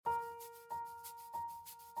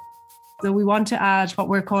So we want to add what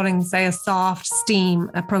we're calling, say, a soft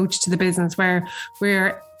STEAM approach to the business, where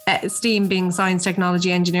we're STEAM being science,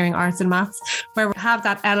 technology, engineering, arts and maths, where we have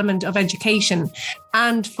that element of education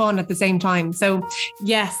and fun at the same time. So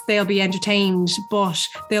yes, they'll be entertained, but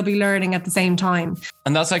they'll be learning at the same time.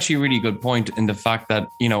 And that's actually a really good point in the fact that,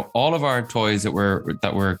 you know, all of our toys that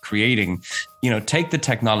we're creating, you know, take the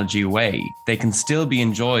technology away. They can still be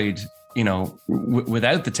enjoyed, you know,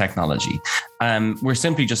 without the technology. We're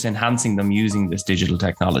simply just enhancing them using this digital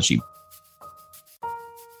technology.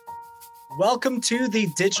 Welcome to the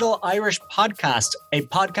Digital Irish Podcast, a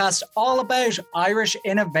podcast all about Irish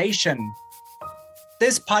innovation.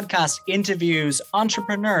 This podcast interviews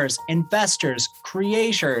entrepreneurs, investors,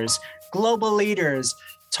 creators, global leaders,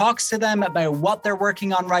 talks to them about what they're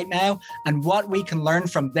working on right now and what we can learn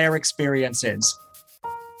from their experiences.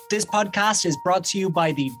 This podcast is brought to you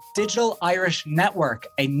by the Digital Irish Network,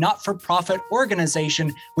 a not-for-profit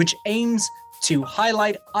organization which aims to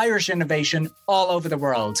highlight Irish innovation all over the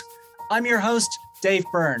world. I'm your host, Dave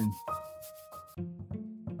Byrne.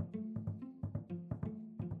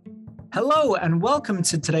 Hello and welcome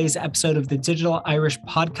to today's episode of the Digital Irish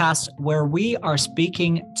Podcast, where we are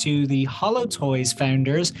speaking to the Hollow Toys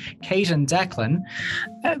founders, Kate and Declan.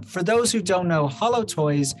 For those who don't know, Hollow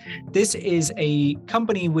Toys, this is a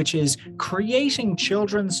company which is creating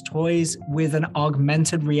children's toys with an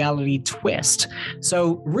augmented reality twist.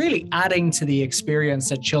 So really adding to the experience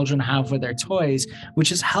that children have with their toys,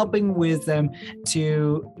 which is helping with them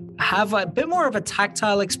to have a bit more of a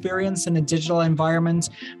tactile experience in a digital environment,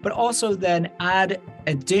 but also then add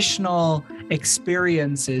additional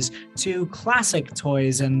experiences to classic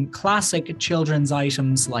toys and classic children's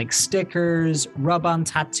items like stickers, rub-on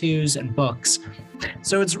tattoos, and books.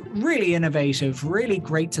 So it's really innovative, really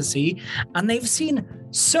great to see. And they've seen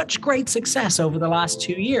such great success over the last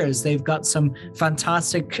 2 years. They've got some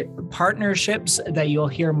fantastic partnerships that you'll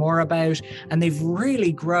hear more about, and they've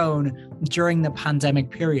really grown during the pandemic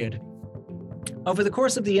period. Over the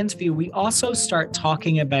course of the interview, we also start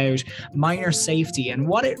talking about minor safety and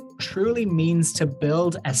what it truly means to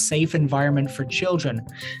build a safe environment for children.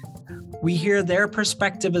 We hear their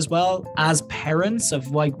perspective as well as parents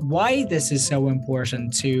of like why this is so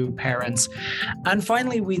important to parents. And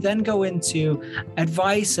finally, we then go into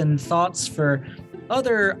advice and thoughts for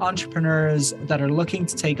other entrepreneurs that are looking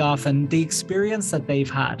to take off and the experience that they've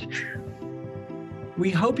had. We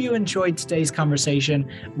hope you enjoyed today's conversation.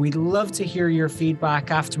 We'd love to hear your feedback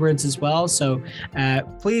afterwards as well. So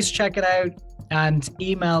please check it out and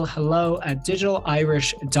email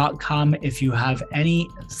hello@digitalirish.com if you have any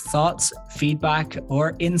thoughts, feedback,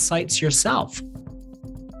 or insights yourself.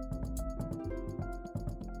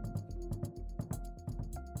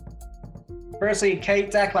 Firstly, Kate,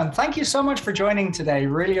 Declan, thank you so much for joining today.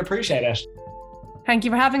 Really appreciate it. Thank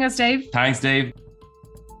you for having us, Dave. Thanks, Dave.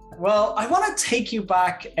 Well, I want to take you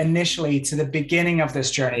back initially to the beginning of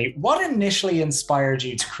this journey. What initially inspired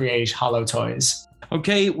you to create Hollow Toys?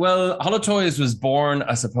 Okay, well, Hollow Toys was born,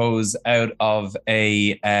 I suppose, out of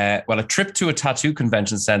a trip to a tattoo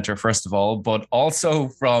convention center, first of all, but also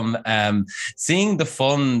from seeing the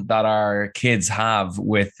fun that our kids have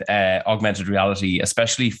with augmented reality,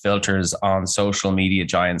 especially filters on social media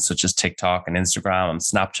giants such as TikTok and Instagram and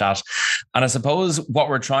Snapchat. And I suppose what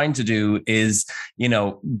we're trying to do is, you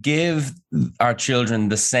know, give our children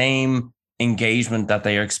the same engagement that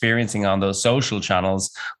they are experiencing on those social channels.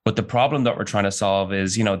 But the problem that we're trying to solve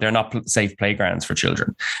is, you know, they're not safe playgrounds for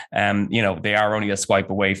children. You know, they are only a swipe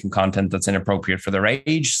away from content that's inappropriate for their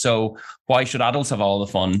age. So why should adults have all the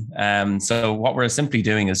fun? So what we're simply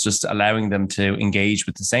doing is just allowing them to engage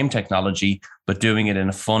with the same technology, but doing it in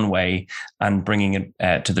a fun way and bringing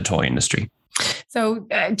it to the toy industry. So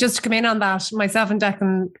just to come in on that, myself and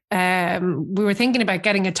Declan, we were thinking about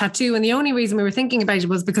getting a tattoo. And the only reason we were thinking about it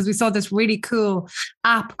was because we saw this really cool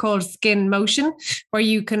app called Skin Motion, where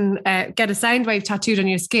you can get a sound wave tattooed on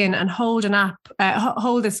your skin and hold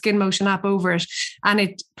the Skin Motion app over it. And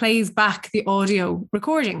it plays back the audio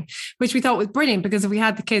recording, which we thought was brilliant because if we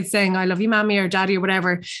had the kids saying, "I love you, mommy," or daddy, or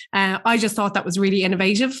whatever, I just thought that was really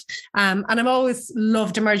innovative. And I've always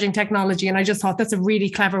loved emerging technology. And I just thought that's a really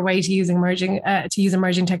clever way to use emerging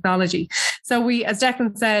technology. So we, as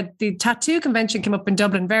Declan said, the tattoo convention came up in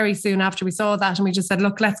Dublin very soon after we saw that. And we just said,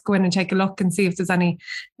 look, let's go in and take a look and see if there's any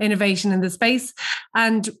innovation in the space.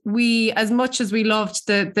 And we, as much as we loved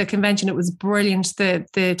the convention, it was brilliant.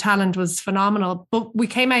 The talent was phenomenal. But we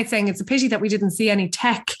came out saying it's a pity that we didn't see any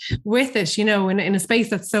tech with it, you know, in a space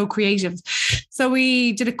that's so creative. So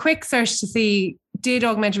we did a quick search to see, did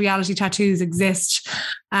augmented reality tattoos exist?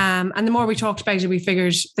 And the more we talked about it, we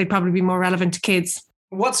figured they'd probably be more relevant to kids.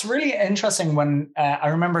 what's really interesting when I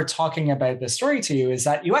remember talking about this story to you is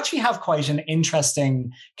that you actually have quite an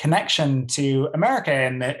interesting connection to America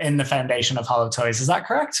in the foundation of Hollow Toys. Is that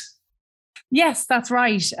correct? Yes, that's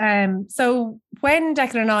right. So when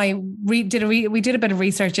Declan and I we did a bit of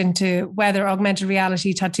research into whether augmented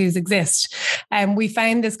reality tattoos exist, and we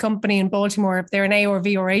found this company in Baltimore. They're an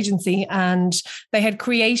AR/VR agency, and they had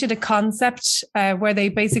created a concept where they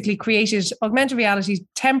basically created augmented reality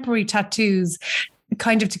temporary tattoos,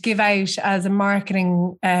 kind of to give out as a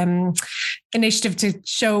marketing initiative to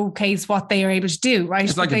showcase what they are able to do, right?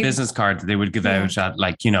 It's like a business card that they would give out at,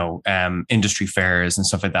 like, industry fairs and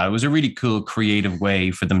stuff like that. It was a really cool, creative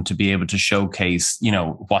way for them to be able to showcase,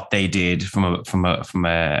 what they did from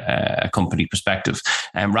a company perspective.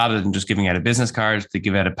 And rather than just giving out a business card, they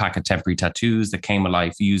give out a pack of temporary tattoos that came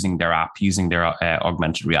alive using their app, using their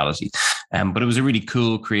augmented reality. But it was a really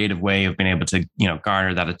cool, creative way of being able to,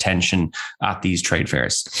 garner that attention at these trade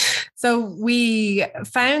fairs. So we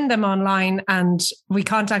found them online and we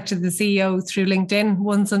contacted the CEO through LinkedIn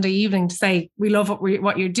one Sunday evening to say, we love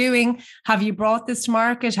what you're doing. Have you brought this to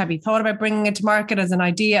market? Have you thought about bringing it to market as an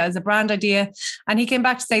idea, as a brand idea? And he came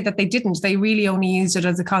back to say that they didn't. They really only used it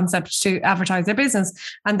as a concept to advertise their business,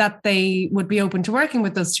 and that they would be open to working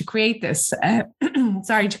with us to create this,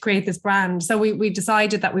 to create this brand. So we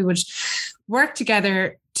decided that we would work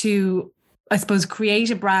together to, I suppose, create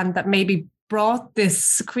a brand that maybe brought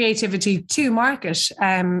this creativity to market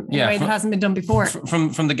in a way that hasn't been done before.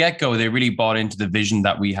 From the get-go, they really bought into the vision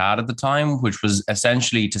that we had at the time, which was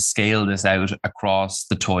essentially to scale this out across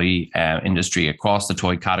the toy industry, across the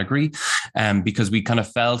toy category, because we kind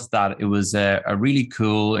of felt that it was a really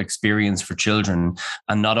cool experience for children.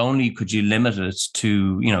 And not only could you limit it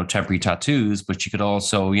to, temporary tattoos, but you could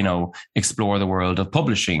also, explore the world of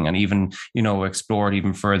publishing and even, explore it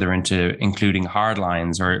even further into including hard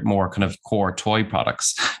lines or more kind of core toy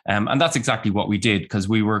products. And that's exactly what we did, because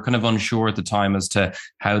we were kind of unsure at the time as to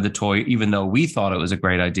how the toy, even though we thought it was a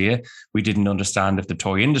great idea, we didn't understand if the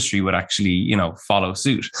toy industry would actually, follow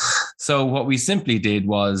suit. So what we simply did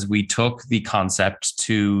was we took the concept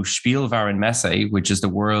to Spielwarenmesse, which is the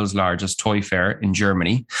world's largest toy fair in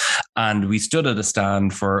Germany. And we stood at a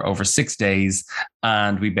stand for over 6 days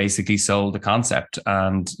and we basically sold the concept.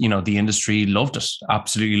 And, the industry loved it,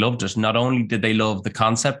 absolutely loved it. Not only did they love the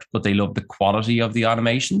concept, but they loved the quality of the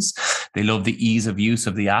animations. They loved the ease of use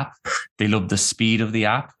of the app. They loved the speed of the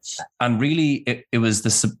app. And really, it was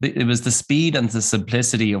the speed and the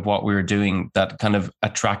simplicity of what we were doing that kind of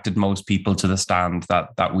attracted most people to the stand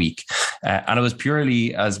that week. And it was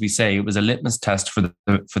purely, as we say, it was a litmus test for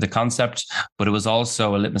the concept, but it was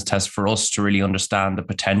also a litmus test for us to really understand the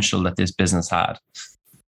potential that this business had.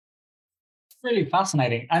 Really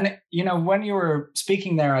fascinating. And, when you were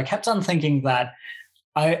speaking there, I kept on thinking that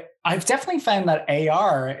I've definitely found that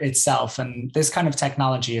AR itself and this kind of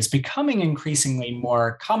technology is becoming increasingly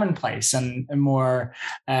more commonplace and more,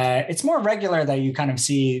 it's more regular that you kind of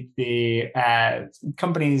see the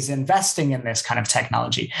companies investing in this kind of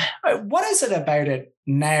technology. What is it about it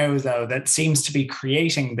now, though, that seems to be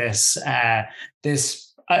creating this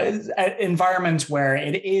environment where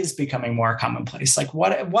it is becoming more commonplace? Like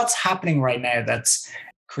what's happening right now that's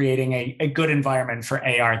creating a good environment for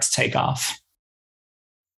AR to take off?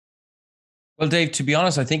 Well, Dave, to be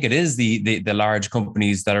honest, I think it is the large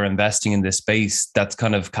companies that are investing in this space that's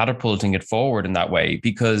kind of catapulting it forward in that way,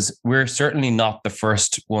 because we're certainly not the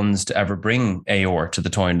first ones to ever bring AR to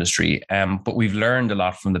the toy industry. But we've learned a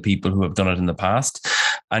lot from the people who have done it in the past.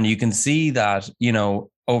 And you can see that,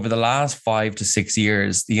 over the last 5 to 6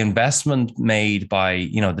 years, the investment made by,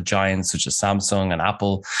 the giants such as Samsung and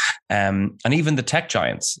Apple, and even the tech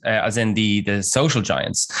giants, as in the social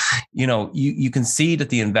giants, you can see that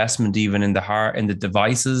the investment even in the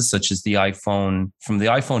devices such as the iPhone, from the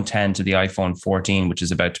iPhone 10 to the iPhone 14, which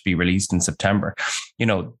is about to be released in September,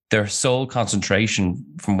 their sole concentration,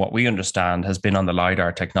 from what we understand, has been on the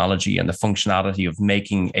LiDAR technology and the functionality of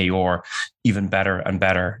making AR even better and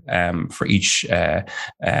better for each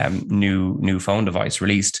new phone device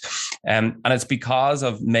released. And it's because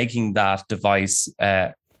of making that device,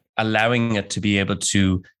 allowing it to be able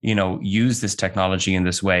to, use this technology in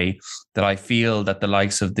this way, that I feel that the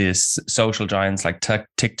likes of this social giants like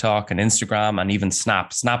TikTok and Instagram and even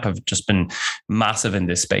Snap have just been massive in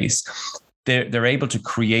this space. They're able to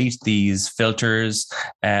create these filters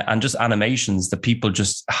and just animations that people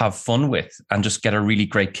just have fun with and just get a really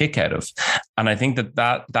great kick out of. And I think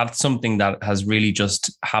that's something that has really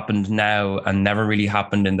just happened now and never really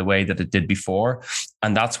happened in the way that it did before.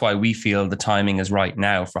 And that's why we feel the timing is right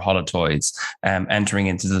now for Holotoys entering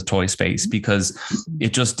into the toy space, because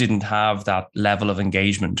it just didn't have that level of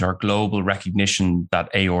engagement or global recognition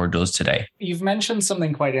that AOR does today. You've mentioned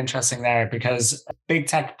something quite interesting there, because big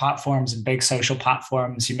tech platforms and big social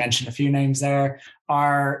platforms, you mentioned a few names there,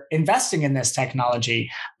 are investing in this technology.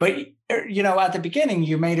 But, at the beginning,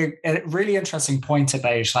 you made a really interesting point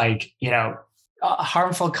about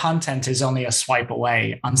harmful content is only a swipe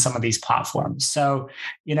away on some of these platforms. So,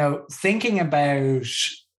 thinking about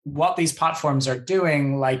what these platforms are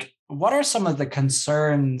doing, like, what are some of the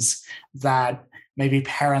concerns that maybe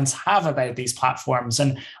parents have about these platforms?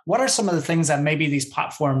 And what are some of the things that maybe these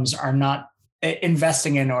platforms are not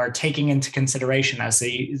investing in or taking into consideration as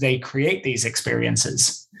they create these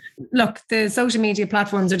experiences? Look, the social media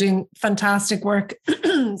platforms are doing fantastic work.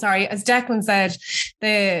 Sorry, as Declan said,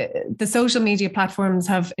 the social media platforms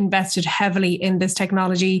have invested heavily in this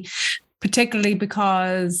technology, particularly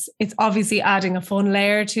because it's obviously adding a fun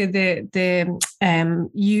layer to the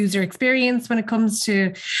user experience when it comes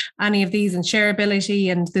to any of these, and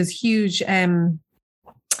shareability, and there's huge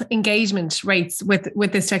engagement rates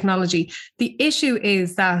with this technology. The issue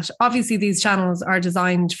is that obviously these channels are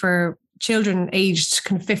designed for children aged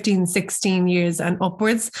kind of 15, 16 years and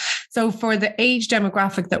upwards. So for the age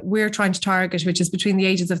demographic that we're trying to target, which is between the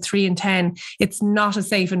ages of 3 and 10, it's not a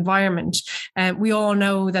safe environment. We all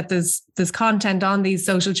know that there's content on these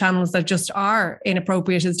social channels that just are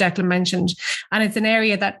inappropriate, as Declan mentioned. And it's an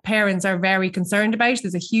area that parents are very concerned about.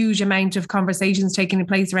 There's a huge amount of conversations taking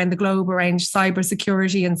place around the globe around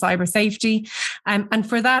cybersecurity and cyber safety. And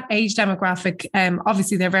for that age demographic,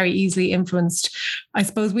 obviously they're very easily influenced. I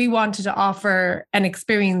suppose we wanted to offer an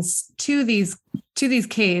experience to these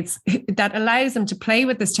kids that allows them to play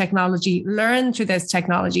with this technology, learn through this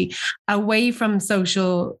technology, away from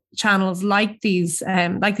social channels like these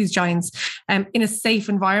giants, in a safe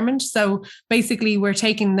environment. So basically, we're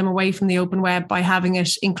taking them away from the open web by having it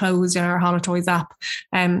enclosed in our Holotoys app,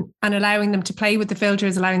 and allowing them to play with the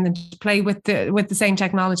filters, allowing them to play with the same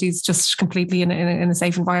technologies, just completely in a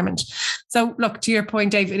safe environment. So, look, to your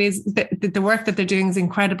point, Dave, it is the work that they're doing is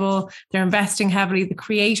incredible. They're investing heavily. The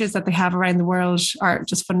creators that they have around the world are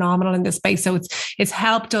just phenomenal in this space. So it's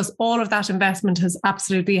helped us. All of that investment has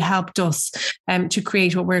absolutely helped us to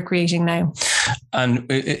create what we're creating now. And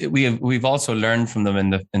we've also learned from them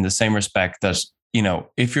in the same respect that,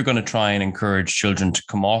 if you're going to try and encourage children to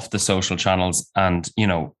come off the social channels and,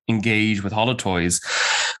 engage with Holotoys,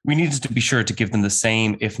 we needed to be sure to give them the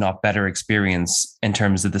same, if not better, experience in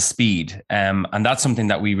terms of the speed. And that's something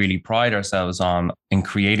that we really pride ourselves on in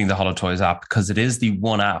creating the Holotoys app, because it is the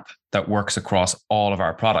one app that works across all of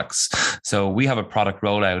our products. So we have a product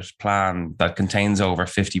rollout plan that contains over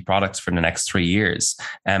 50 products for the next 3 years.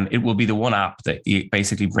 It will be the one app that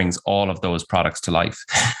basically brings all of those products to life.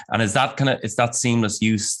 And it's that seamless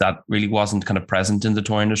use that really wasn't kind of present in the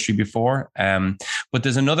toy industry before. But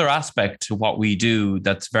there's another aspect to what we do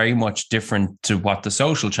that's very much different to what the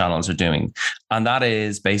social channels are doing. And that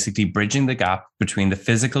is basically bridging the gap between the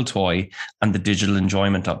physical toy and the digital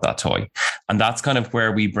enjoyment of that toy. And that's kind of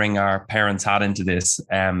where we bring our parents' hat into this,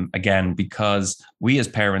 again, because we as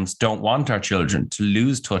parents don't want our children to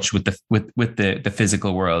lose touch with the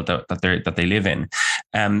physical world that they live in.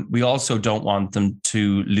 We also don't want them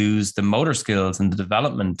to lose the motor skills and the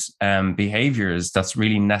development behaviors that's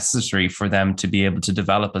really necessary for them to be able to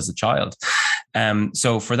develop as a child.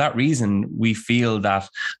 So for that reason, we feel that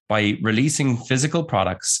by releasing physical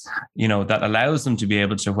products, that allows them to be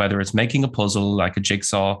able to, whether it's making a puzzle like a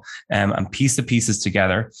jigsaw, and piece the pieces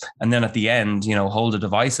together, and then at the end, hold a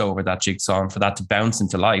device over that jigsaw and for that to bounce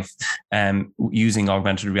into life, using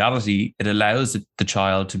augmented reality, it allows the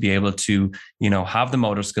child to be able to, have the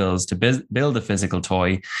motor skills to build a physical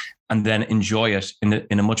toy and then enjoy it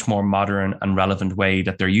in a much more modern and relevant way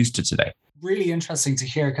that they're used to today. Really interesting to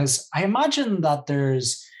hear, because I imagine that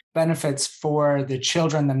there's benefits for the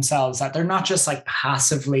children themselves, that they're not just like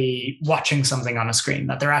passively watching something on a screen,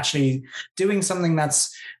 that they're actually doing something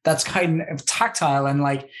that's kind of tactile. And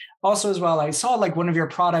like, also as well, I saw like one of your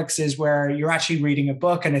products is where you're actually reading a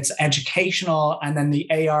book and it's educational, and then the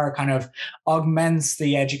AR kind of augments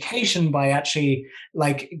the education by actually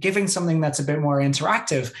like giving something that's a bit more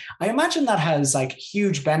interactive. I imagine that has like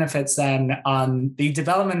huge benefits then on the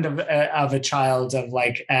development of a child, of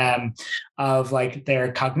like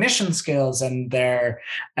their cognition skills and their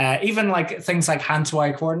even like things like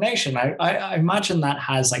hand-to-eye coordination. I imagine that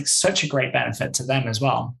has like such a great benefit to them as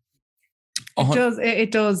well.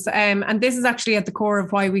 It does. And this is actually at the core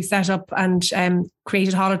of why we set up and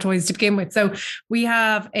created Holotoys to begin with. So we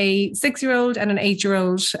have a 6-year-old and an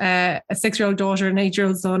 8-year-old, a 6-year-old daughter and an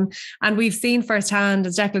 8-year-old son. And we've seen firsthand,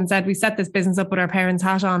 as Declan said, we set this business up with our parents'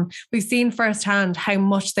 hat on. We've seen firsthand how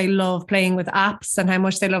much they love playing with apps and how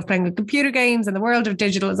much they love playing with computer games, and the world of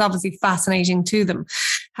digital is obviously fascinating to them.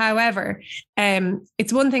 However,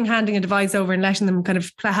 it's one thing handing a device over and letting them kind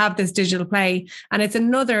of have this digital play, and it's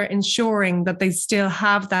another ensuring that they still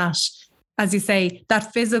have that, as you say,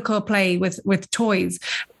 that physical play with toys.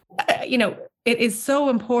 It is so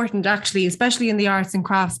important, actually, especially in the arts and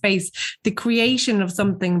crafts space. The creation of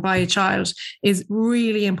something by a child is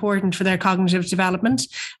really important for their cognitive development.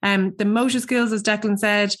 The motor skills, as Declan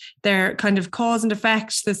said, their kind of cause and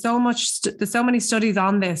effect. There's so many studies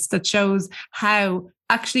on this that shows how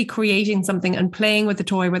actually creating something and playing with the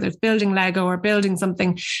toy, whether it's building Lego or building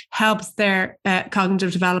something, helps their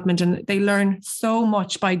cognitive development. And they learn so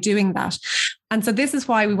much by doing that. And so this is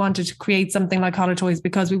why we wanted to create something like Holotoys,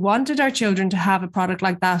 because we wanted our children to have a product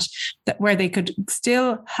like that where they could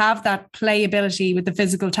still have that playability with the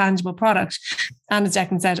physical, tangible product. And as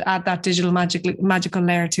Declan said, add that digital magical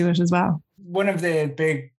layer to it as well. One of the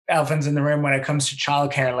big elephants in the room when it comes to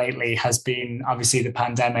childcare lately has been obviously the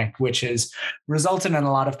pandemic, which has resulted in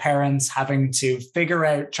a lot of parents having to figure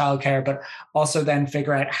out childcare, but also then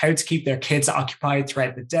figure out how to keep their kids occupied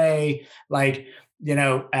throughout the day.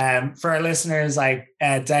 For our listeners, like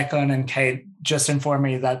Declan and Kate just informed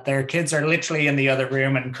me that their kids are literally in the other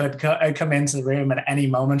room and could come into the room at any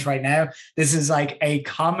moment right now. This is like a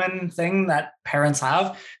common thing that parents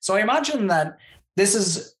have. So I imagine that this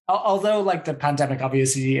is, although like the pandemic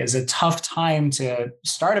obviously is a tough time to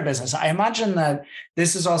start a business, I imagine that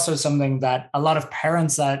this is also something that a lot of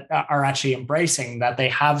parents that are actually embracing, that they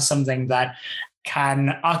have something that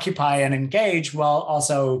can occupy and engage while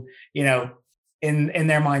also, in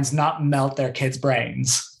their minds, not melt their kids'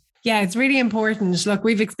 brains. Yeah, it's really important. Look,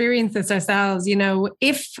 we've experienced this ourselves.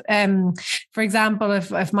 If, for example,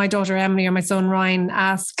 if my daughter Emily or my son Ryan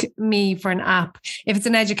ask me for an app, if it's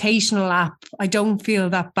an educational app, I don't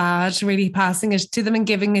feel that bad really passing it to them and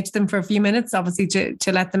giving it to them for a few minutes, obviously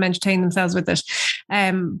to let them entertain themselves with it.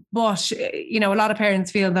 But, a lot of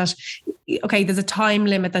parents feel that, okay, there's a time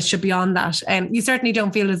limit that should be on that. You certainly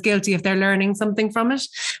don't feel as guilty if they're learning something from it.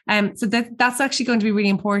 So that's actually going to be really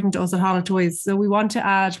important to us at Holotoys. So we want to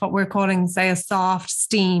add what we're calling, say, a soft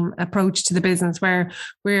STEAM approach to the business, where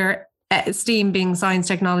we're STEAM being science,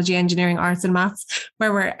 technology, engineering, arts, and maths,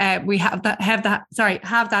 where we have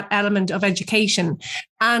that element of education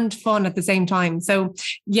and fun at the same time. So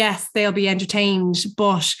yes, they'll be entertained,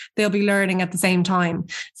 but they'll be learning at the same time.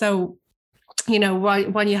 So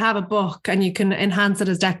when you have a book and you can enhance it,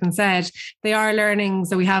 as Declan said, they are learning.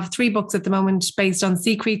 So we have 3 books at the moment based on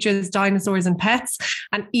sea creatures, dinosaurs, and pets,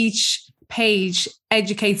 and each page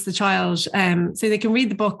educates the child. So they can read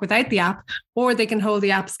the book without the app, or they can hold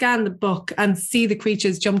the app, scan the book, and see the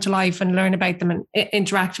creatures jump to life and learn about them and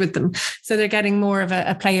interact with them. So they're getting more of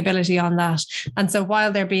a playability on that. And so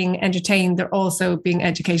while they're being entertained, they're also being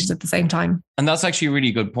educated at the same time. And that's actually a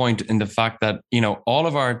really good point, in the fact that, all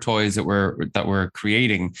of our toys that we're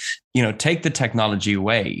creating, take the technology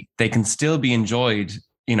away. They can still be enjoyed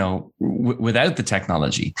without the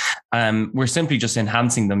technology. We're simply just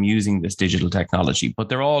enhancing them using this digital technology, but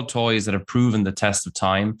they're all toys that have proven the test of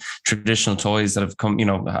time. Traditional toys that have come,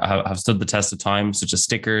 have stood the test of time, such as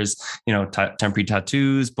stickers, temporary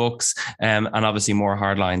tattoos, books, and obviously more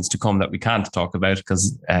hard lines to come that we can't talk about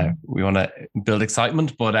because we want to build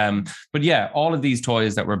excitement. But yeah, all of these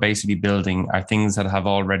toys that we're basically building are things that have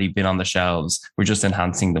already been on the shelves. We're just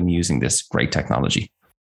enhancing them using this great technology.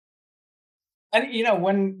 And,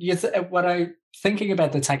 when what I'm thinking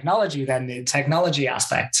about the technology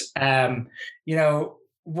aspect,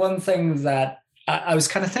 one thing that I was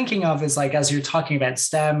kind of thinking of is, like, as you're talking about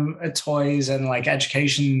STEM toys and like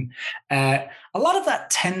education, a lot of that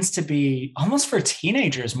tends to be almost for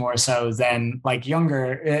teenagers more so than like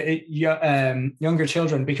younger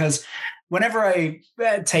children, because whenever I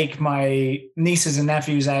take my nieces and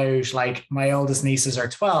nephews out, like my oldest nieces are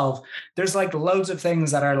 12, there's like loads of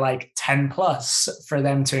things that are like 10 plus for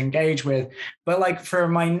them to engage with. But like for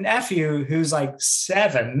my nephew who's like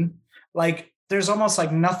 7, like there's almost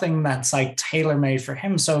like nothing that's like tailor-made for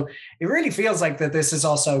him. So it really feels like that this is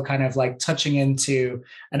also kind of like touching into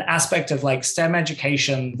an aspect of like STEM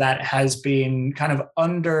education that has been kind of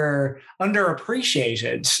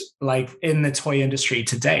underappreciated like in the toy industry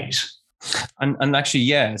to date. And actually,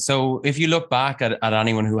 yeah. So if you look back at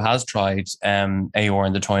anyone who has tried AR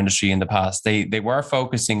in the toy industry in the past, they were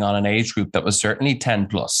focusing on an age group that was certainly 10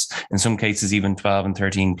 plus, in some cases even 12 and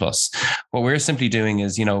 13 plus. What we're simply doing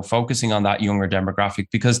is, focusing on that younger demographic,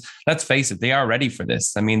 because let's face it, they are ready for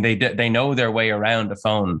this. I mean, they know their way around a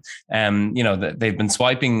phone. They've been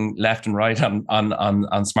swiping left and right on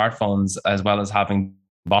smartphones, as well as having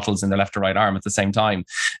bottles in their left or right arm at the same time.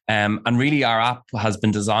 And really our app has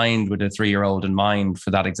been designed with a 3-year-old in mind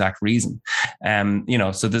for that exact reason.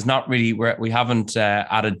 So there's not really, we haven't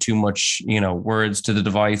added too much, words to the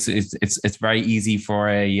device. It's very easy for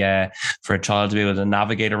a child to be able to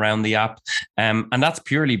navigate around the app. And that's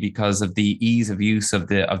purely because of the ease of use of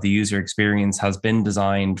the user experience has been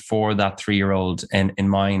designed for that 3-year-old in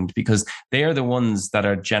mind, because they are the ones that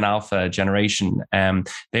are Gen Alpha generation.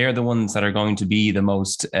 They are the ones that are going to be the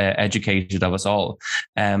most educated of us all.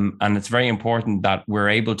 And it's very important that we're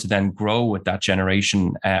able to then grow with that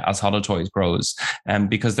generation as HoloToys grows,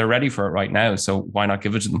 because they're ready for it right now. So why not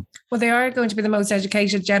give it to them? Well, they are going to be the most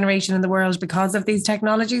educated generation in the world because of these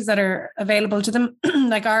technologies that are available to them.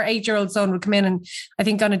 Like our 8-year-old son would come in, and I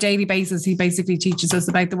think on a daily basis, he basically teaches us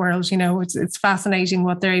about the world. It's fascinating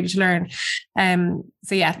what they're able to learn.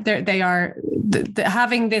 So yeah, they are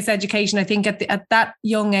having this education, I think at that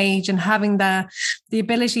young age, and having the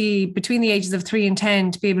ability between the ages of 3 and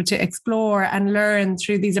 10 to be able to explore and learn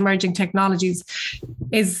through these emerging technologies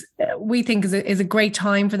we think is a great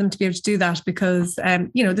time for them to be able to do that, because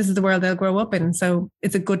this is the world they'll grow up in. So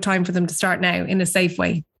it's a good time for them to start now in a safe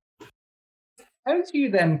way. How do you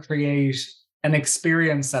then create an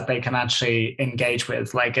experience that they can actually engage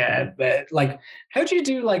with? Like how do you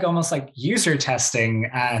do almost like user testing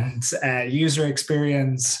and user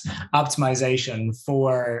experience optimization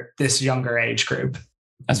for this younger age group?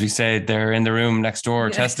 As we said, they're in the room next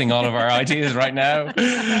door testing all of our ideas right now.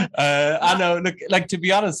 I know, look, to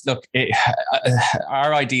be honest,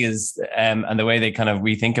 our ideas and the way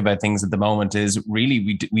we think about things at the moment is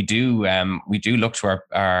really we do look to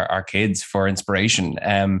our kids for inspiration.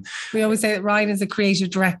 We always say that Ryan is a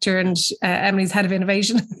creative director and Emily's head of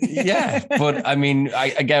innovation. Yeah, but I mean,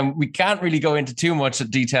 we can't really go into too much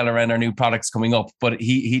detail around our new products coming up. But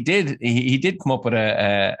he did come up with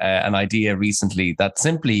an idea recently that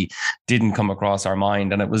simply didn't come across our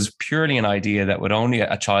mind, and it was purely an idea that would only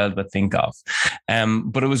a child would think of.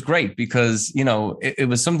 But it was great because it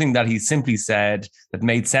was something that he simply said that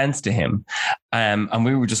made sense to him, and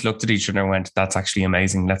we just looked at each other and went, "That's actually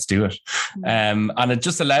amazing. Let's do it." And it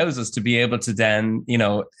just allows us to be able to then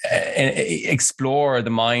explore the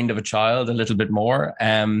mind of a child a little bit more,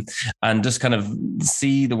 and just kind of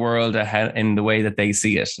see the world ahead in the way that they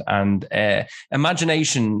see it, and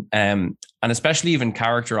imagination. And especially even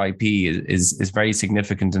character IP is very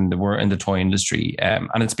significant in the toy industry, and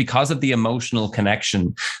it's because of the emotional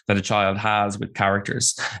connection that a child has with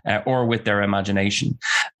characters or with their imagination,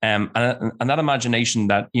 and that imagination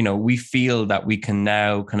that we feel that we can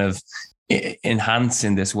now kind of enhance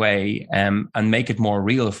in this way and make it more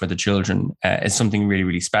real for the children is something really,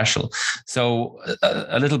 really special. So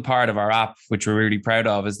a little part of our app, which we're really proud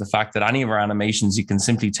of, is the fact that any of our animations you can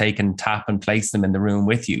simply take and tap and place them in the room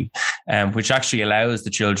with you, which actually allows the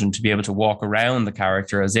children to be able to walk around the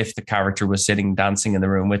character as if the character was sitting dancing in the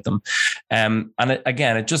room with them. And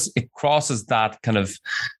it crosses that kind of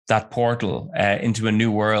that portal into a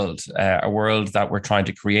new world, a world that we're trying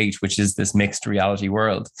to create, which is this mixed reality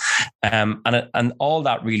world. And all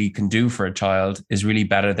that really can do for a child is really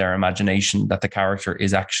better their imagination that the character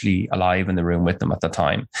is actually alive in the room with them at the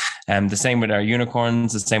time. The same with our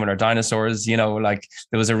unicorns, the same with our dinosaurs. There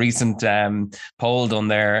was a recent poll done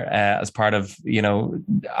there as part of,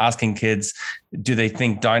 asking kids, do they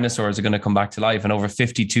think dinosaurs are going to come back to life? And over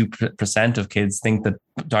 52% of kids think that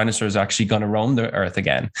dinosaurs are actually going to roam the earth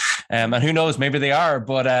again. And who knows, maybe they are,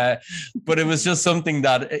 but it was just something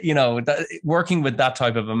that, that working with that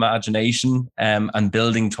type of imagination and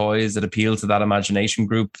building toys that appeal to that imagination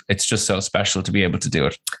group, it's just so special to be able to do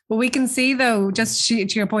it. Well, we can see though, just to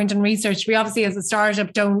your point in research, we obviously as a startup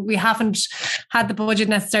we haven't had the budget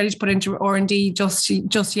necessarily to put into R&D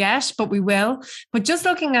just yet, but we will. But just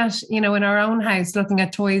looking at, in our own house, looking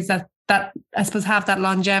at toys that I suppose have that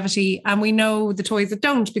longevity, and we know the toys that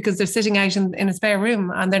don't because they're sitting out in a spare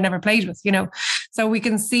room and they're never played with, so we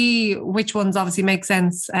can see which ones obviously make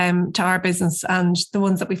sense to our business, and the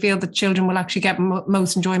ones that we feel that children will actually get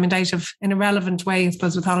most enjoyment out of in a relevant way, I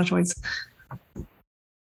suppose, with HoloToys.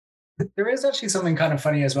 There is actually something kind of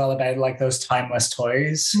funny as well about those timeless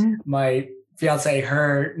toys. My fiance,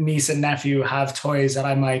 her niece and nephew have toys that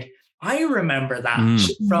I'm like, I remember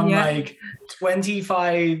that from like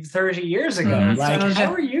 25, 30 years ago. Like,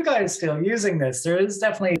 how are you guys still using this? There is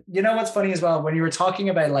definitely, you know, what's funny as well, when you were talking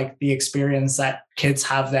about like the experience that kids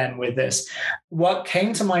have then with this, what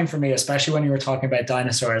came to mind for me, especially when you were talking about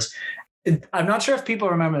dinosaurs, I'm not sure if people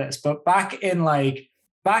remember this, but back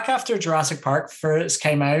after Jurassic Park first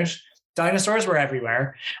came out, dinosaurs were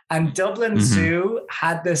everywhere. And Dublin Zoo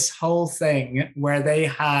had this whole thing where they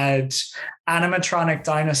had animatronic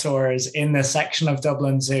dinosaurs in the section of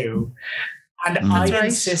Dublin Zoo. And I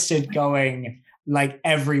insisted going like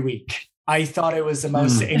every week. I thought it was the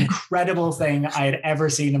most incredible thing I had ever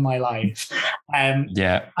seen in my life.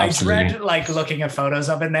 Yeah, I dread like looking at photos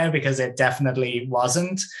of it now because it definitely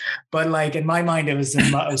wasn't. But like in my mind, it was the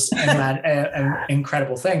most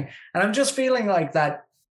incredible thing. And I'm just feeling like that.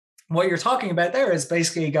 What you're talking about there is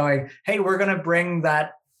basically going, hey, we're going to bring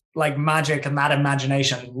that like magic and that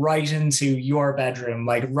imagination right into your bedroom,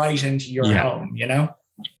 like right into your home, you know?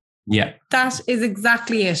 Yeah. That is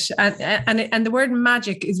exactly it. And the word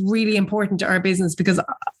magic is really important to our business because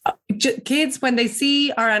kids, when they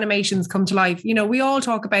see our animations come to life, you know, we all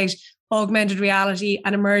talk about augmented reality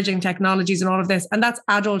and emerging technologies and all of this. And that's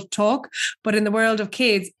adult talk. But in the world of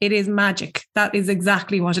kids, it is magic. That is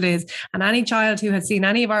exactly what it is. And any child who has seen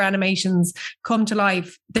any of our animations come to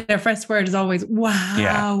life, their first word is always,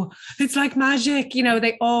 wow, it's like magic. You know,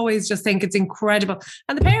 they always just think it's incredible.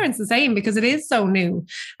 And the parents the same because it is so new.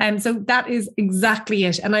 So that is exactly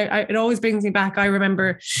it. And it always brings me back. I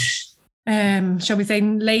remember shall we say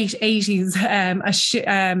late 80s,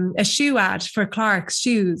 a shoe ad for Clark's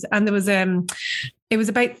shoes, and there was it was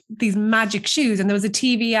about these magic shoes, and there was a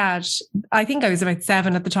TV ad. I think I was about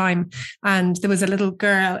 7 at the time, and there was a little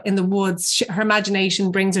girl in the woods. Her imagination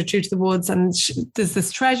brings her through to the woods, and there's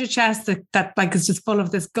this treasure chest that like is just full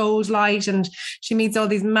of this gold light, and she meets all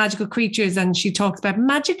these magical creatures, and she talks about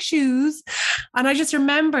magic shoes. And I just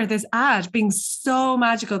remember this ad being so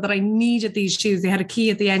magical that I needed these shoes. They had a key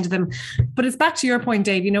at the end of them. But it's back to your point,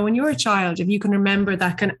 Dave. You know, when you're a child, if you can remember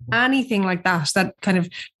that kind of anything like that kind of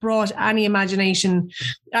brought any imagination,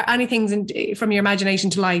 anything from your imagination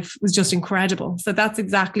to life, was just incredible. So that's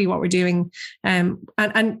exactly what we're doing. And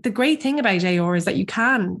the great thing about AR is that you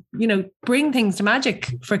can, you know, bring things to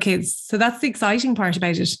magic for kids. So that's the exciting part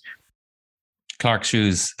about it. Clark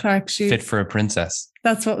shoes. Fit for a princess.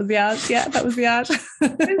 That's what was the ad. Yeah, that was the ad.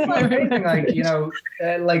 It's amazing, like, you know,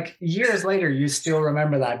 like years later, you still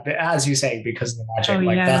remember that, but as you say, because of the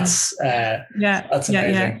magic. That's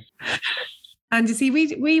amazing. Yeah. And you see,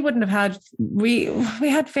 we wouldn't have had, we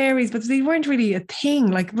had fairies, but they weren't really a thing.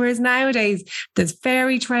 Like, whereas nowadays there's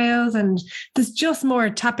fairy trails and there's just more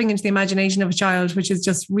tapping into the imagination of a child, which is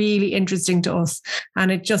just really interesting to us.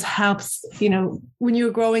 And it just helps, you know, when you're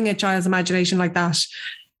growing a child's imagination like that,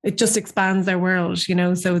 it just expands their world, you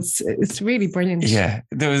know, so it's really brilliant. Yeah,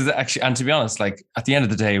 there was actually, and to be honest, like at the end of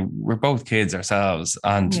the day, we're both kids ourselves,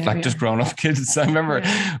 and just grown up kids. I remember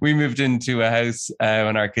we moved into a house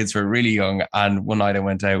when our kids were really young, and one night I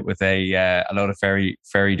went out with a load of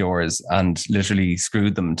fairy doors and literally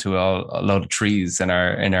screwed them to a load of trees in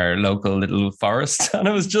our local little forest, and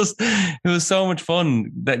it was so much fun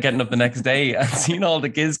that getting up the next day and seeing all the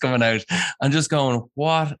kids coming out and just going,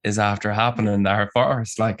 what is after happening in our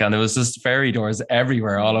forest? And it was just fairy doors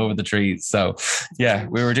everywhere, all over the trees. So yeah,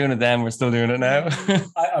 we were doing it then. We're still doing it now.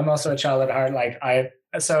 I'm also a child at heart.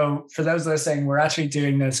 So for those listening, we're actually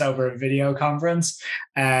doing this over a video conference.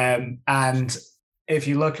 And if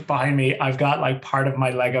you look behind me, I've got like part of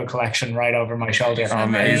my Lego collection right over my shoulder.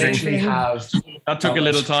 Amazing. I literally have. That took a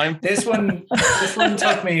little time. This one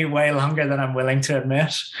took me way longer than I'm willing to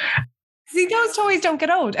admit. See, those toys don't get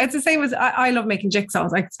old. It's the same as I love making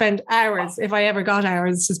jigsaws. I could spend hours, if I ever got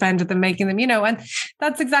hours to spend with them making them, you know, and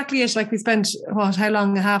that's exactly it. Like we spent, how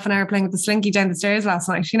long? Half an hour playing with the Slinky down the stairs last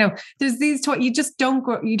night. You know, there's these toys, you just don't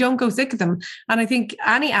go sick of them. And I think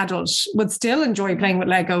any adult would still enjoy playing with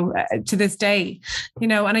Lego to this day, you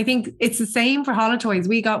know, and I think it's the same for Holotoys.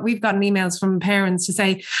 We've gotten emails from parents to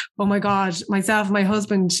say, oh my God, myself and my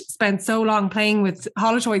husband spent so long playing with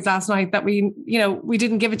Holotoys last night that we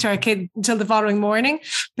didn't give it to our kid until the following morning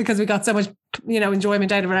because we got so much, you know,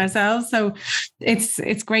 enjoyment out of it ourselves. So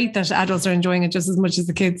it's great that adults are enjoying it just as much as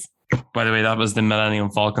the kids. By the way, that was the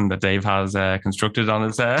Millennium Falcon that Dave has constructed on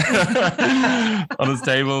his on his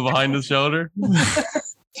table behind his shoulder.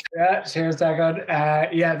 Yeah, cheers, Dagon.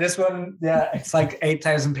 This one, it's like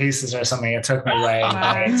 8,000 pieces or something. It took me way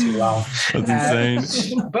too long. That's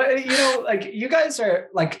insane. But, you know, like you guys are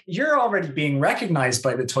like, you're already being recognized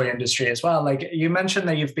by the toy industry as well. Like you mentioned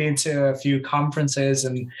that you've been to a few conferences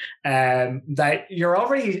and that you're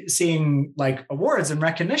already seeing like awards and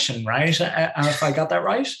recognition, right? If I got that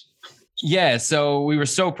right? Yeah, so we were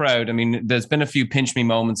so proud. I mean, there's been a few pinch me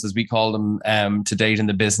moments, as we call them, to date in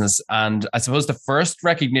the business. And I suppose the first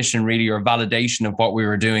recognition, really, or validation of what we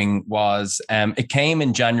were doing was it came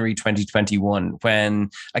in January 2021, when,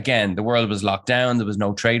 again, the world was locked down. There was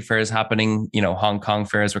no trade fairs happening. You know, Hong Kong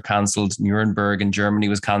fairs were cancelled. Nuremberg in Germany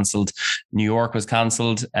was cancelled. New York was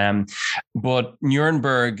cancelled. But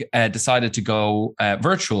Nuremberg decided to go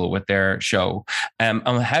virtual with their show. And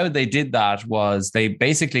how they did that was they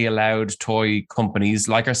basically allowed toy companies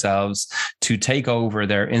like ourselves to take over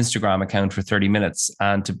their Instagram account for 30 minutes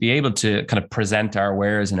and to be able to kind of present our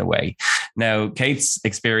wares in a way. Now, Kate's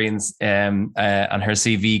experience and her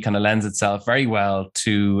CV kind of lends itself very well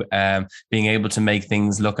to being able to make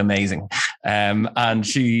things look amazing. And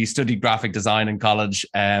she studied graphic design in college,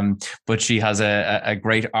 but she has a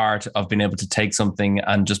great art of being able to take something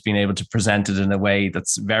and just being able to present it in a way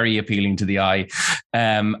that's very appealing to the eye.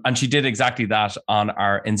 And she did exactly that on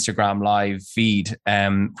our Instagram live feed,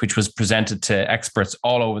 which was presented to experts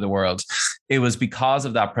all over the world. It was because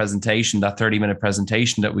of that presentation, that 30-minute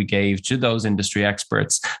presentation that we gave to those industry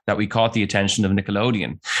experts, that we caught the attention of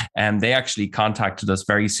Nickelodeon. And they actually contacted us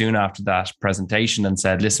very soon after that presentation and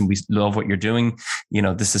said, listen, we love what you're doing. You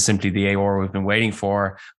know, this is simply the AOR we've been waiting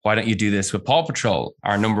for. Why don't you do this with Paw Patrol,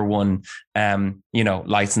 our number one,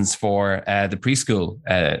 license for the preschool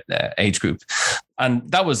age group?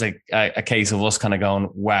 And that was a case of us kind of going,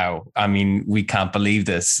 wow, I mean, we can't believe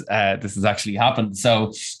this. This has actually happened.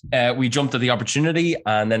 So we jumped at the opportunity.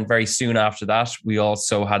 And then very soon after that, we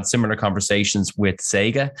also had similar conversations with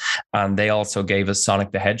Sega. And they also gave us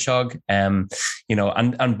Sonic the Hedgehog. And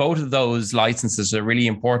both of those licenses are really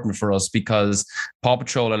important for us because Paw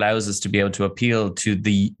Patrol allows us to be able to appeal to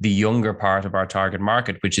the younger part of our target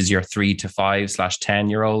market, which is your 3 to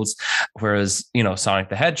 5/10-year-olds. Whereas, Sonic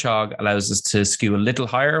the Hedgehog allows us to skew a little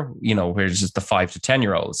higher, where it's just the 5 to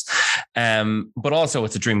 10-year-olds. But also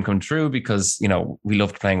it's a dream come true because, we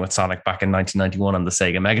loved playing with Sonic back in 1991 on the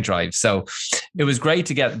Sega Mega Drive. So it was great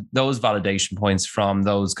to get those validation points from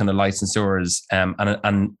those kind of licensors,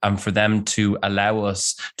 and for them to allow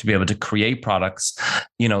us to be able to create products,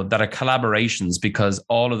 that are collaborations, because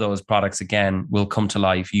all of those products, again, will come to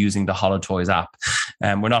life using the HoloToys app.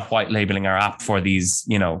 We're not white labeling our app for these,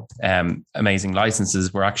 amazing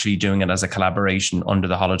licenses. We're actually doing it as a collaboration under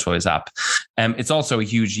the HoloToys app. It's also a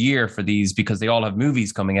huge year for these because they all have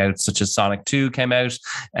movies coming out, such as Sonic 2 came out.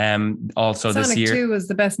 Also Sonic this year, 2 was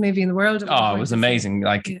the best movie in the world. Oh, it was amazing!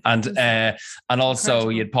 And also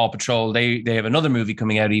incredible. You had Paw Patrol. They have another movie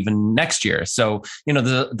coming out even next year. So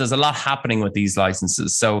there's a lot happening with these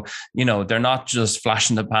licenses. So they're not just flash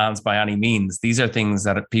in the pans by any means. These are things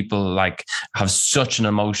that people have such an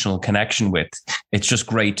emotional connection with. It's just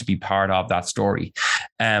great to be part of that story.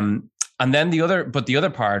 And then the other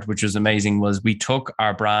part, which was amazing, was we took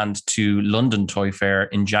our brand to London Toy Fair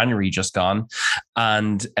in January, just gone,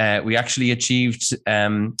 and we actually achieved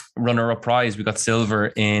runner-up prize. We got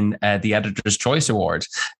silver in the Editor's Choice Award,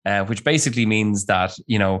 which basically means that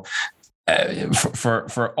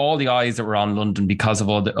for all the eyes that were on London because of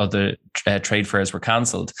all the other trade fairs were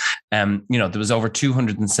cancelled, there was over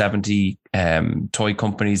 270 toy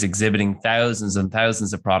companies exhibiting thousands and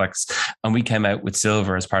thousands of products, and we came out with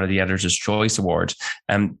silver as part of the Editor's Choice Award.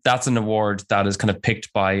 And that's an award that is kind of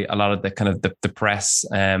picked by a lot of the kind of the press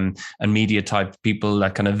and media type people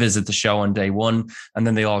that kind of visit the show on day one, and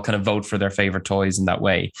then they all kind of vote for their favorite toys in that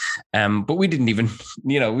way. But we didn't even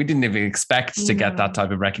expect to get that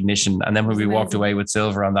type of recognition. And then when we walked away with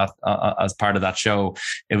silver on that as part of that show,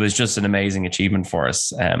 it was just an amazing achievement for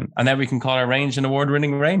us. And then we can call our range an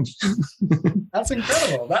award-winning range. That's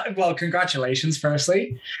incredible. Well, congratulations,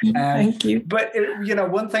 firstly. Thank you. But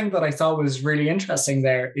one thing that I thought was really interesting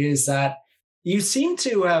there is that you seem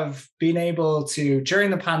to have been able to,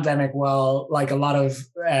 during the pandemic, while a lot of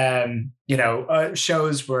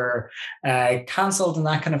shows were cancelled and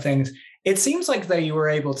that kind of things, it seems like that you were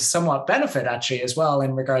able to somewhat benefit actually as well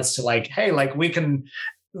in regards to hey, we can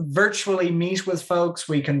virtually meet with folks,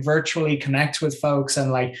 we can virtually connect with folks,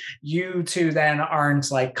 and you two then aren't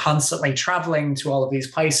constantly traveling to all of these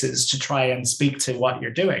places to try and speak to what you're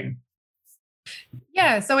doing.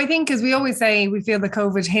 Yeah, so I think, as we always say, we feel that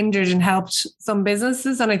COVID hindered and helped some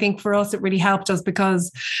businesses, and I think for us it really helped us because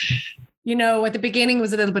you know, at the beginning it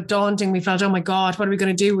was a little bit daunting. We felt, oh my God, what are we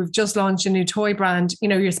going to do? We've just launched a new toy brand. You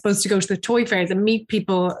know, you're supposed to go to the toy fairs and meet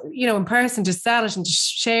people, you know, in person to sell it and to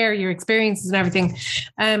share your experiences and everything.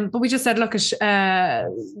 But we just said, look,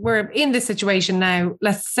 we're in this situation now.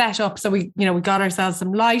 Let's set up. So we got ourselves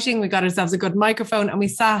some lighting, we got ourselves a good microphone, and we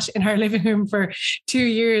sat in our living room for 2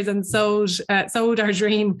 years and sold our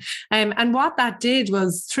dream. And what that did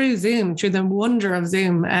was through Zoom, through the wonder of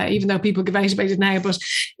Zoom, even though people give out about it now, but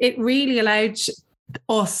it really allowed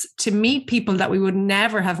us to meet people that we would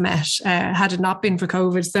never have met had it not been for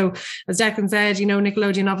COVID. So as Declan said, you know,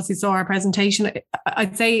 Nickelodeon obviously saw our presentation.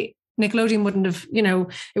 I'd say Nickelodeon wouldn't have, you know,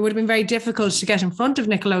 it would have been very difficult to get in front of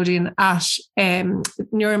Nickelodeon at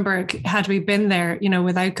Nuremberg had we been there, you know,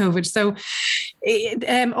 without COVID. So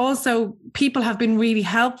also people have been really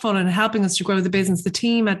helpful in helping us to grow the business. The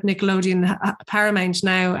team at Nickelodeon Paramount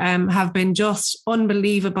now have been just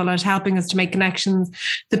unbelievable at helping us to make connections.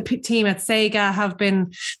 The team at Sega have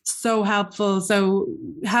been so helpful. So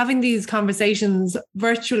having these conversations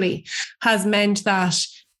virtually has meant that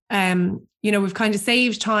you know, we've kind of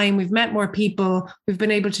saved time. We've met more people. We've been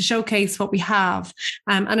able to showcase what we have.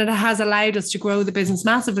 And it has allowed us to grow the business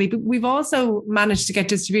massively. But we've also managed to get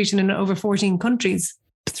distribution in over 14 countries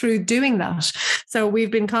through doing that. So we've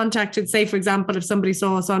been contacted, say, for example, if somebody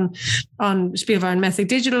saw us on Spielwarenmesse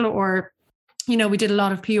Digital, or you know, we did a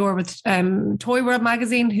lot of PR with Toy World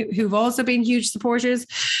magazine, who've also been huge supporters.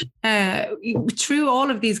 Through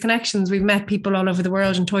all of these connections, we've met people all over the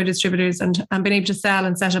world and toy distributors and been able to sell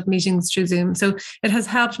and set up meetings through Zoom. So it has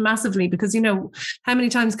helped massively because, you know, how many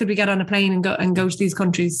times could we get on a plane and go to these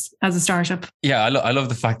countries as a startup? Yeah, I love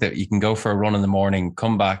the fact that you can go for a run in the morning,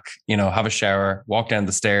 come back, you know, have a shower, walk down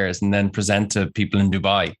the stairs, and then present to people in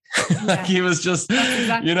Dubai. Like he was just,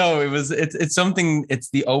 exactly. You know, it's something, it's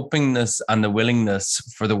the openness and the willingness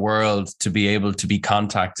for the world to be able to be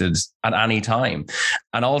contacted at any time.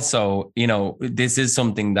 And also, you know, this is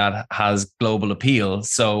something that has global appeal.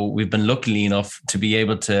 So we've been lucky enough to be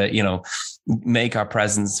able to, you know, make our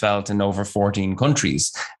presence felt in over 14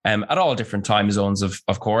 countries at all different time zones,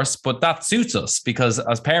 of course. But that suits us because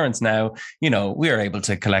as parents now, you know, we are able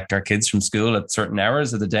to collect our kids from school at certain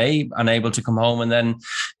hours of the day and able to come home and then,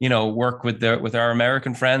 you know, work with our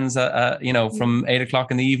American friends, you know, from 8 o'clock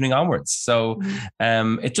in the evening onwards. So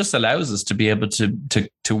it just allows us to be able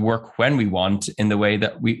to work when we want in the way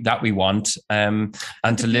that we want and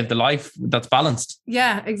to live the life that's balanced.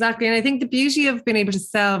 Yeah, exactly. And I think the beauty of being able to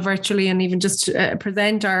sell virtually and even just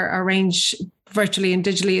present our range virtually and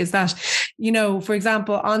digitally is that, you know, for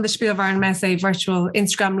example, on the Spielwarenmesse virtual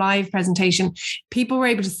Instagram live presentation, people were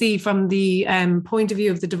able to see from the point of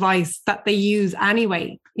view of the device that they use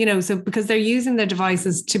anyway, you know, so because they're using their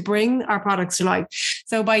devices to bring our products to life.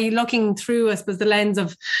 So by looking through, I suppose, the lens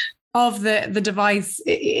of the device,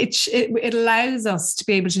 it allows us to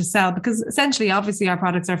be able to sell because essentially, obviously, our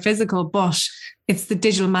products are physical, but it's the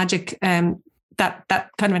digital magic that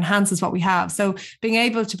kind of enhances what we have. So being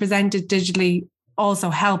able to present it digitally also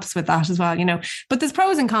helps with that as well, you know. But there's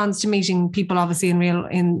pros and cons to meeting people, obviously,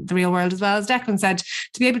 in the real world as well. As Declan said,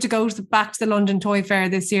 to be able to go back to the London Toy Fair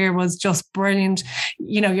this year was just brilliant.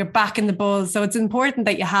 You know, you're back in the buzz. So it's important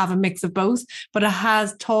that you have a mix of both, but it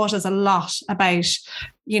has taught us a lot about,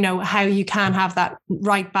 you know, how you can have that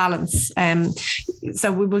right balance.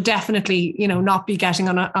 So we will definitely, you know, not be getting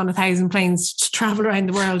on 1,000 planes to travel around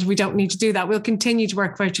the world. We don't need to do that. We'll continue to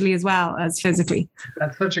work virtually as well as physically.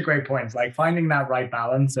 That's such a great point. Like finding that right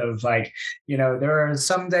balance of like, you know, there are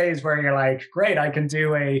some days where you're like, great, I can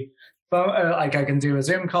do a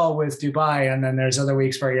Zoom call with Dubai, and then there's other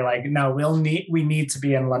weeks where you're like, no, we need to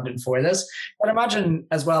be in London for this. But imagine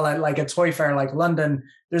as well at like a toy fair like London,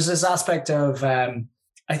 there's this aspect of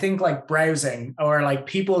I think like browsing or like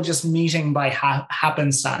people just meeting by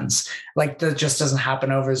happenstance, like that just doesn't happen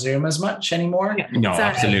over Zoom as much anymore. No,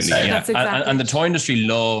 exactly. Absolutely. Yeah. Exactly. And the toy industry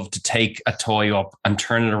love to take a toy up and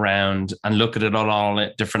turn it around and look at it on all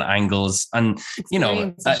different angles and, you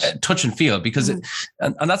know, touch and feel because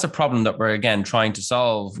and that's a problem that we're again trying to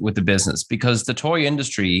solve with the business because the toy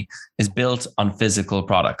industry is built on physical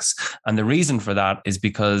products. And the reason for that is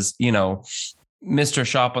because, you know, Mr.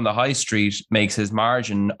 Shop on the high street makes his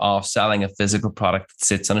margin off selling a physical product that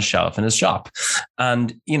sits on a shelf in his shop.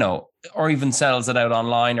 And, you know, or even sells it out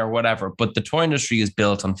online or whatever. But the toy industry is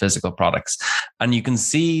built on physical products. And you can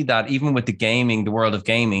see that even with the world of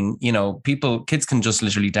gaming, kids can just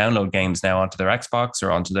literally download games now onto their Xbox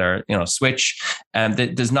or onto their, Switch. And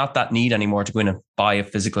there's not that need anymore to go in and buy a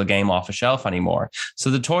physical game off a shelf anymore. So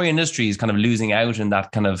the toy industry is kind of losing out in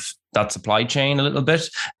that supply chain a little bit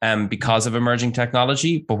because of emerging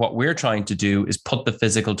technology. But what we're trying to do is put the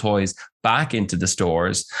physical toys back into the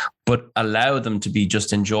stores, but allow them to be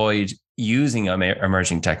just enjoyed using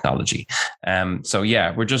emerging technology. So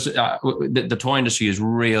yeah, we're just, the toy industry is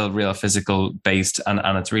real physical based.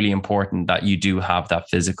 And it's really important that you do have that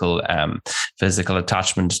physical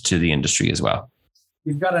attachment to the industry as well.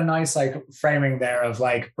 You've got a nice framing there of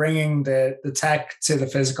bringing the tech to the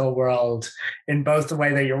physical world in both the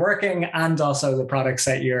way that you're working and also the products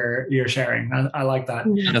that you're sharing. I like that.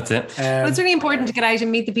 That's it. Well, it's really important to get out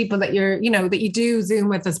and meet the people that that you do Zoom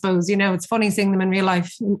with, I suppose. It's funny seeing them in real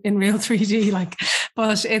life, in real 3D,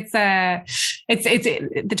 but it's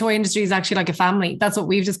the toy industry is actually like a family. That's what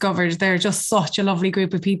we've discovered. They're just such a lovely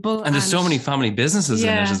group of people. And there's so many family businesses in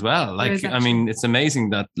it as well. It's amazing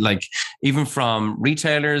that even from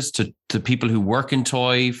retailers to people who work in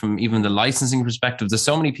toy, from even the licensing perspective, there's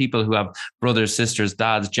so many people who have brothers, sisters,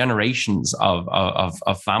 dads, generations of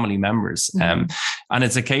family members. Mm-hmm. And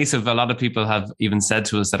it's a case of, a lot of people have even said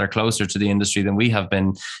to us that are closer to the industry than we have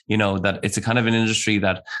been, that it's a kind of an industry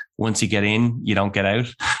that once you get in, you don't get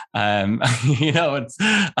out. It's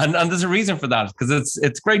and there's a reason for that, because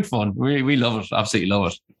it's great fun. We love it, absolutely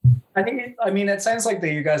love it. It sounds like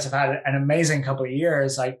that you guys have had an amazing couple of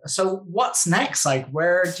years. So what's next?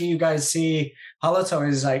 Where do you guys see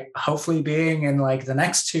HoloToys hopefully being in the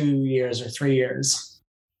next 2 years or 3 years?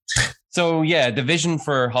 So yeah, the vision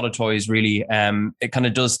for HoloToys really, it kind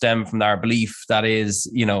of does stem from our belief that is,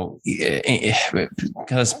 I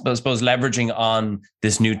suppose leveraging on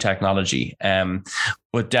this new technology,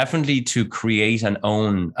 but definitely to create and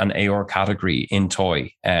own an AR category in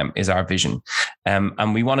toy is our vision.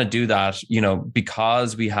 And we want to do that,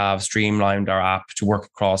 because we have streamlined our app to work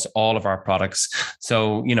across all of our products.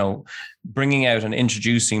 So, bringing out and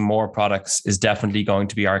introducing more products is definitely going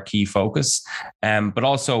to be our key focus, but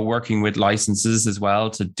also working with licenses as well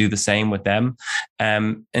to do the same with them.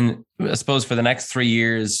 And I suppose for the next 3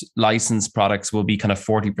 years, licensed products will be kind of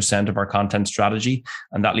 40% of our content strategy.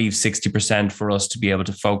 And that leaves 60% for us to be able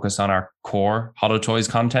to focus on our core HoloToys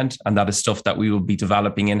content. And that is stuff that we will be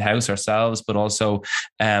developing in-house ourselves, but also,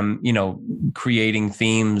 creating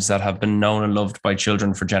themes that have been known and loved by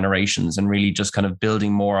children for generations, and really just kind of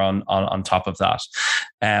building more on top of that.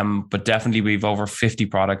 But definitely we've over 50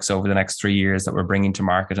 products over the next 3 years that we're bringing to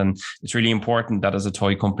market. And it's really important that as a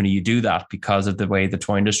toy company, you do that because of the way the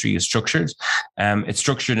toy industry is structured. It's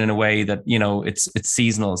structured in a way that, it's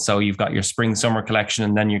seasonal. So you've got your spring, summer collection,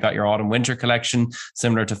 and then you've got your autumn, winter collection,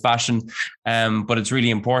 similar to fashion. But it's really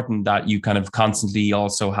important that you kind of constantly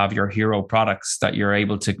also have your hero products that you're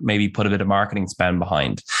able to maybe put a bit of marketing spend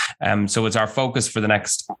behind. So it's our focus for the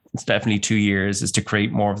next, it's definitely 2 years, is to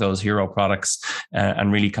create more of those hero products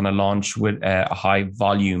and really kind of launch with a high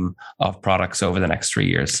volume of products over the next 3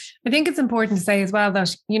 years. I think it's important to say as well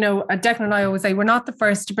that, Declan and I always say we're not the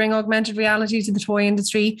first to bring augmented reality to the toy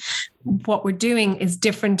industry. What we're doing is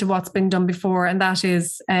different to what's been done before, and that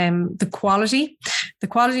is the quality. The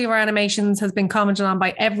quality of our animations has been commented on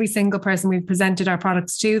by every single person we've presented our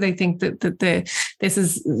products to. They think that this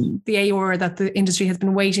is the AR that the industry has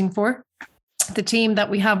been waiting for. The team that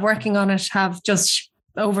we have working on it have just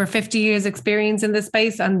over 50 years experience in this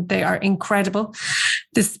space, and they are incredible.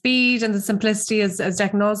 The speed and the simplicity, as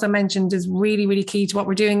Declan also mentioned, is really, really key to what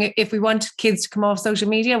we're doing. If we want kids to come off social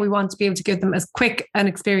media, we want to be able to give them as quick an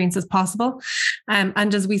experience as possible.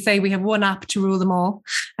 And as we say, we have one app to rule them all.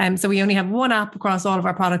 So we only have one app across all of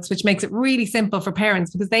our products, which makes it really simple for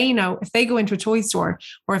parents, because they know if they go into a toy store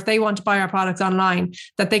or if they want to buy our products online,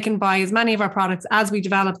 that they can buy as many of our products as we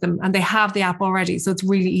develop them, and they have the app already. So it's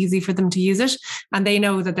really easy for them to use it. And they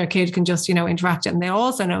know that their kid can just, interact. And they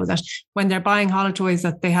also know that when they're buying HoloToys,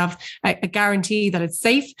 that they have a guarantee that it's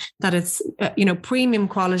safe, that it's, premium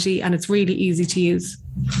quality, and it's really easy to use.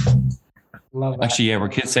 Love that. Actually, yeah, we're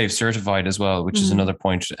KidSafe certified as well, which is another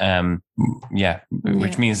point.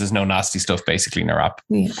 Which means there's no nasty stuff basically in our app.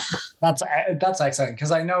 Yeah. That's excellent,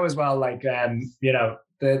 because I know as well,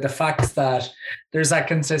 the fact that there's that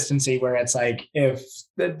consistency where it's if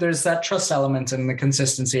there's that trust element and the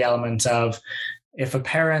consistency element of, if a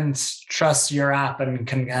parent trusts your app and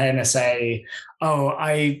can kind of say, oh,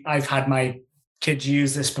 I've had my could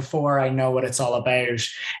use this before I know what it's all about.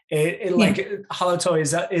 Like Hollow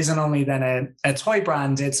Toys isn't only then a toy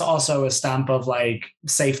brand, it's also a stamp of like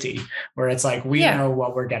safety, where it's like, we know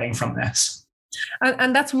what we're getting from this.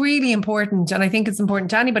 And that's really important. And I think it's important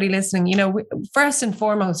to anybody listening. You know, first and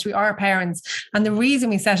foremost, we are parents. And the reason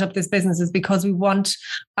we set up this business is because we want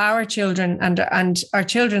our children and our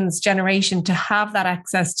children's generation to have that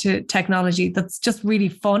access to technology that's just really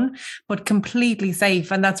fun, but completely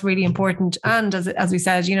safe. And that's really important. And as we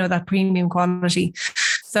said, you know, that premium quality.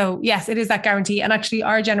 So yes, it is that guarantee. And actually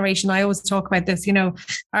our generation, I always talk about this, you know,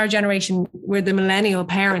 our generation, we're the millennial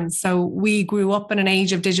parents. So we grew up in an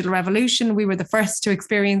age of digital revolution. We were the first to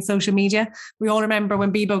experience social media. We all remember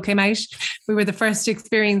when Bebo came out. We were the first to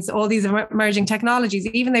experience all these emerging technologies.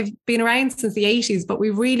 Even they've been around since the 80s, but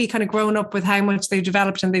we've really kind of grown up with how much they've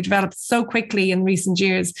developed, and they developed so quickly in recent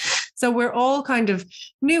years. So we're all kind of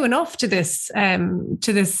new enough to this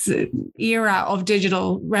era of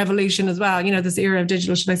digital revolution as well. You know, this era of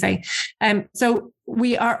digital, should I say. So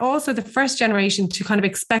we are also the first generation to kind of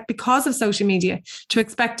expect, because of social media, to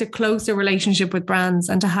expect a closer relationship with brands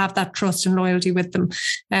and to have that trust and loyalty with them.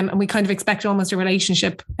 And we kind of expect almost a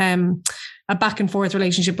relationship, a back and forth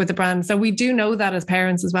relationship with the brand. So we do know that as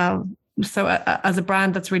parents as well. So as a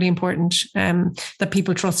brand, that's really important, that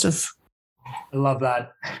people trust us. I love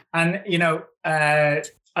that. And, you know, I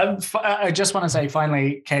just want to say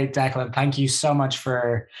finally, Kate, Declan, thank you so much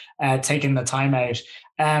for taking the time out.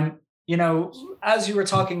 You know, as you were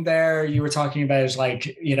talking there, you were talking about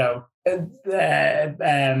like, you know,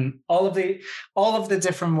 all of the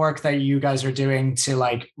different work that you guys are doing to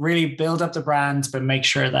like really build up the brand, but make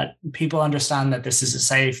sure that people understand that this is a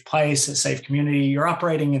safe place, a safe community you're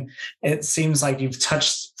operating in. It seems like you've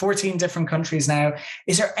touched 14 different countries now.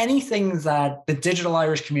 Is there anything that the Digital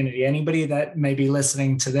Irish community, anybody that may be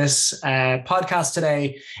listening to this podcast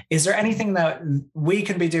today, is there anything that we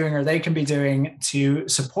can be doing or they can be doing to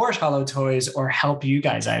support Hollow Toys or help you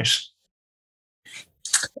guys out?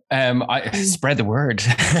 I spread the word.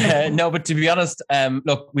 No, but to be honest,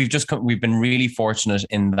 look, we've been really fortunate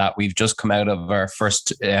in that we've just come out of our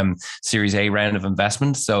first Series A round of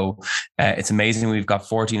investment. So it's amazing. We've got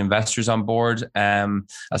 14 investors on board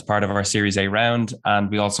as part of our Series A round.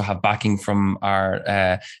 And we also have backing from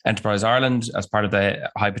our Enterprise Ireland as part of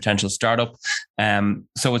the High Potential Startup.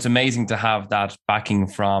 So it's amazing to have that backing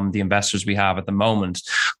from the investors we have at the moment.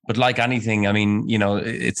 But like anything, I mean, you know,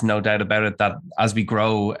 it's no doubt about it that as we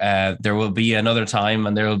grow, there will be another time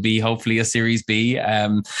and there will be hopefully a Series B.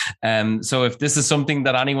 So if this is something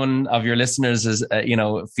that anyone of your listeners is, you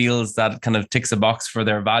know, feels that kind of ticks a box for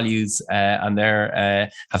their values and their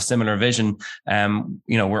have similar vision,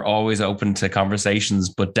 you know, we're always open to conversations,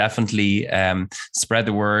 but definitely spread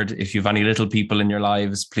the word. If you have any little people in your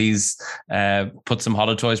lives, please put some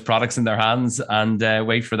Hollow Toys products in their hands and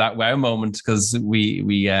wait for that wow moment, because we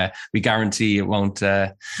guarantee it won't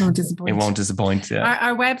disappoint. It won't disappoint. Yeah.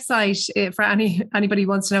 Our website for anybody who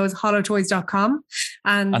wants to know is hollowtoys.com.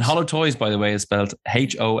 And Hollow Toys, by the way, is spelled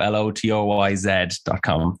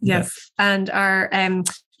HOLOTOYZ.com. Yes. Yeah. And our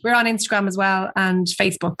we're on Instagram as well and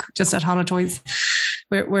Facebook, just at Hollow Toys.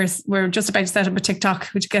 We're just about to set up a TikTok,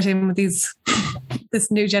 which get in with this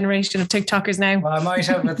new generation of TikTokers now. Well, I might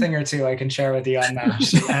have a thing or two I can share with you on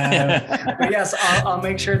that. But yes, I'll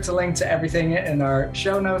make sure to link to everything in our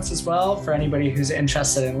show notes as well for anybody who's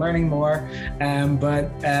interested in learning more. But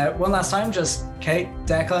one last time, just Kate,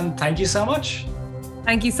 Declan, thank you so much.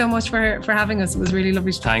 Thank you so much for having us. It was really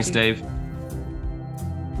lovely to talk to you. Thanks, Dave.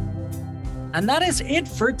 And that is it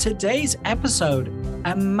for today's episode.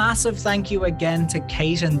 A massive thank you again to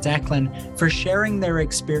Kate and Declan for sharing their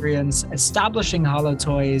experience establishing Hollow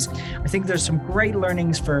Toys. I think there's some great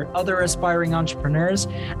learnings for other aspiring entrepreneurs.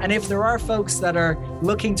 And if there are folks that are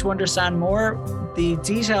looking to understand more, the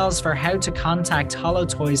details for how to contact Hollow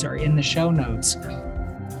Toys are in the show notes.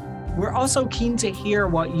 We're also keen to hear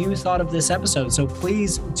what you thought of this episode, so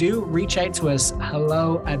please do reach out to us,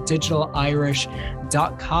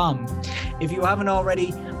 hello@digitalirish.com. If you haven't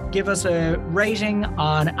already, give us a rating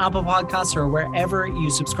on Apple Podcasts or wherever you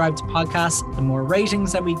subscribe to podcasts. The more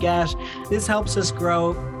ratings that we get, this helps us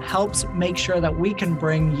grow, helps make sure that we can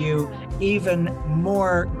bring you even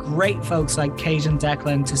more great folks like Kate and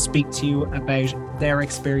Declan to speak to you about their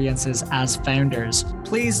experiences as founders.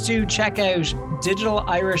 Please do check out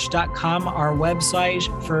digitalirish.com, our website,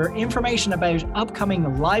 for information about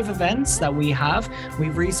upcoming live events that we have.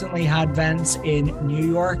 We've recently had events in New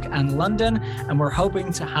York and London, and we're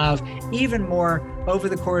hoping to have even more over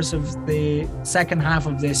the course of the second half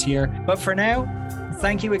of this year. But for now,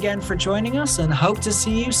 thank you again for joining us and hope to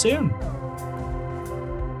see you soon.